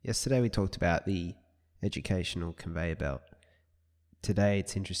Yesterday we talked about the educational conveyor belt. Today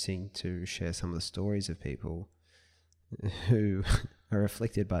it's interesting to share some of the stories of people who are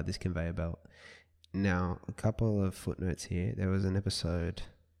afflicted by this conveyor belt. Now, a couple of footnotes here. There was an episode,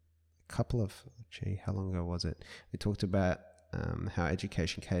 how long ago was it? We talked about how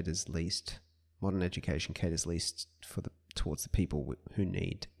education caters least, modern education caters least towards the people we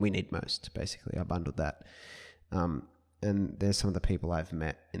need most, basically. I bundled that. And there's some of the people I've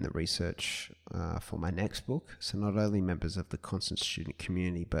met in the research for my next book. So not only members of the constant student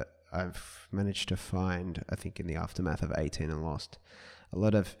community, but I've managed to find, I think in the aftermath of 18 and Lost, a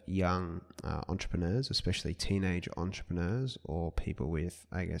lot of young entrepreneurs, especially teenage entrepreneurs or people with,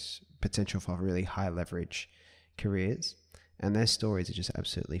 I guess, potential for really high leverage careers. And their stories are just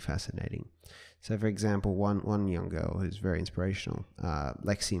absolutely fascinating. So for example, one young girl who's very inspirational,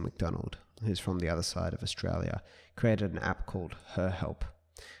 Lexi McDonald, who's from the other side of Australia, created an app called Her Help,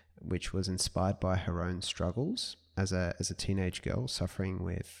 which was inspired by her own struggles as a teenage girl suffering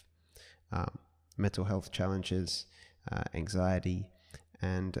with mental health challenges, anxiety,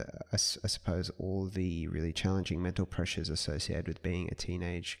 and I suppose all the really challenging mental pressures associated with being a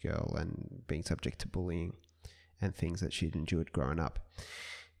teenage girl and being subject to bullying and things that she'd endured growing up.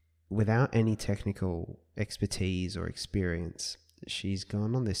 Without any technical expertise or experience, she's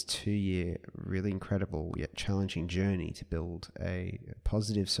gone on this 2-year, really incredible yet challenging journey to build a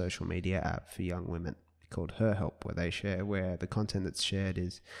positive social media app for young women called Her Help, where the content that's shared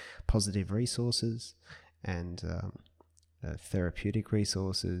is positive resources and therapeutic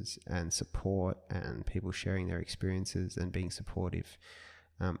resources and support and people sharing their experiences and being supportive.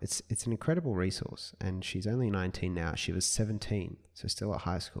 It's an incredible resource, and she's only 19 now. She was 17, so still at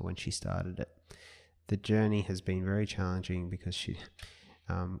high school when she started it. The journey has been very challenging because she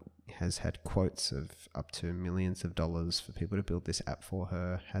has had quotes of up to millions of dollars for people to build this app for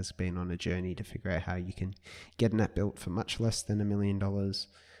her, has been on a journey to figure out how you can get an app built for much less than $1 million.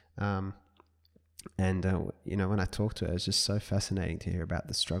 When I talk to her, it's just so fascinating to hear about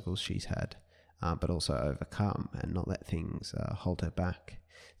the struggles she's had, but also overcome and not let things hold her back.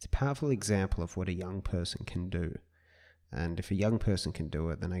 It's a powerful example of what a young person can do. And if a young person can do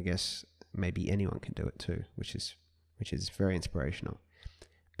it, then I guess maybe anyone can do it too, which is very inspirational.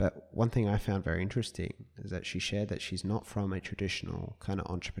 But one thing I found very interesting is that she shared that she's not from a traditional kind of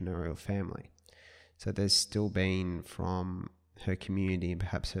entrepreneurial family. So there's still been from her community and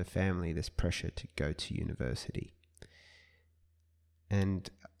perhaps her family this pressure to go to university. And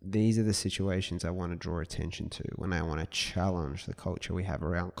these are the situations I want to draw attention to when I want to challenge the culture we have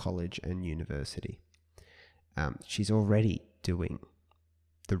around college and university. She's already doing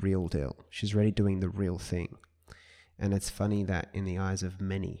the real deal. She's already doing the real thing. And it's funny that in the eyes of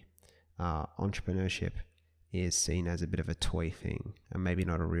many, entrepreneurship is seen as a bit of a toy thing and maybe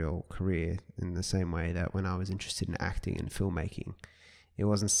not a real career, in the same way that when I was interested in acting and filmmaking, it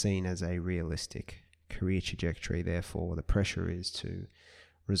wasn't seen as a realistic career trajectory. Therefore, the pressure is to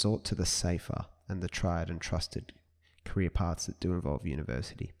resort to the safer and the tried and trusted career paths that do involve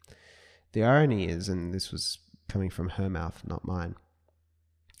university. The irony is, and this was coming from her mouth, not mine,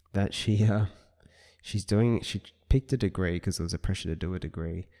 that she picked a degree because there was a pressure to do a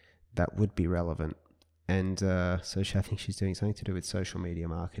degree that would be relevant. And I think she's doing something to do with social media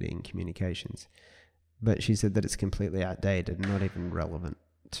marketing, communications. But she said that it's completely outdated and not even relevant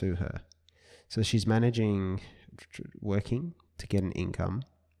to her. So she's working to get an income,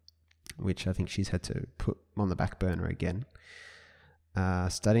 which I think she's had to put on the back burner again,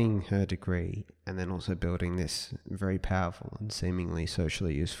 studying her degree, and then also building this very powerful and seemingly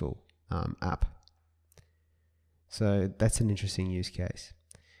socially useful app. So that's an interesting use case.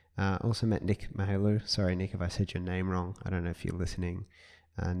 Also met Nick Mahelu. Sorry, Nick, if I said your name wrong. I don't know if you're listening.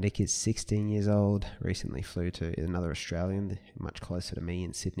 Nick is 16 years old. Recently flew to another Australian, much closer to me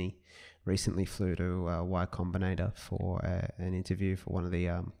in Sydney. Recently flew to Y Combinator for an interview for one of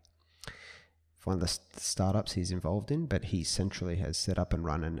the startups he's involved in. But he centrally has set up and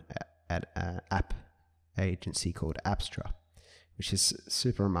run an app agency called Apstra, which is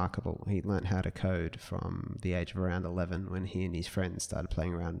super remarkable. He learned how to code from the age of around 11 when he and his friends started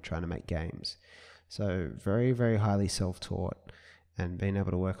playing around trying to make games. So very, very highly self-taught and being able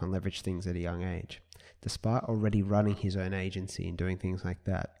to work on leverage things at a young age. Despite already running his own agency and doing things like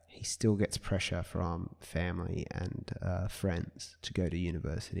that, he still gets pressure from family and friends to go to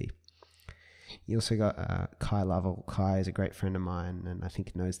university. You also got Kai Lovell. Kai is a great friend of mine, and I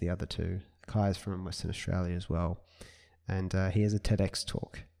think knows the other two. Kai is from Western Australia as well. And he has a TEDx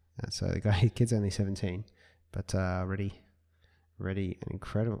talk. So the kid's only 17, but ready and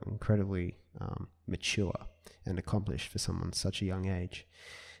incredibly mature and accomplished for someone such a young age.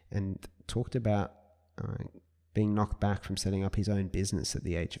 and talked about being knocked back from setting up his own business at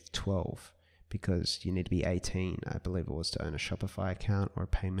the age of 12 because you need to be 18, I believe it was, to own a Shopify account or a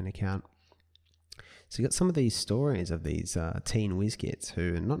payment account. So you got some of these stories of these teen whiz kids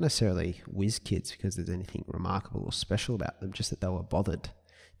who are not necessarily whiz kids because there's anything remarkable or special about them, just that they were bothered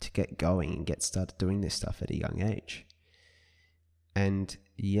to get going and get started doing this stuff at a young age. And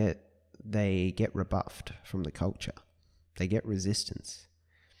yet they get rebuffed from the culture. They get resistance.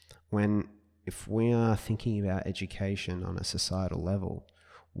 If we are thinking about education on a societal level,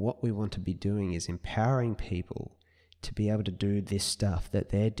 what we want to be doing is empowering people to be able to do this stuff that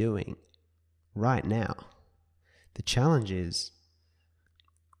they're doing right now. The challenge is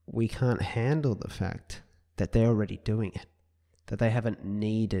we can't handle the fact that they're already doing it, that they haven't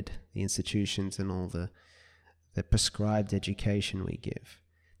needed the institutions and all the prescribed education we give,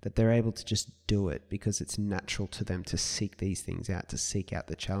 that they're able to just do it because it's natural to them to seek these things out, to seek out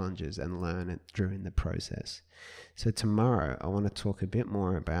the challenges and learn it during the process. So tomorrow I want to talk a bit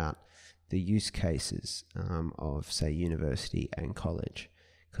more about the use cases of, say, university and college,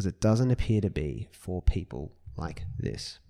 because it doesn't appear to be for people like this.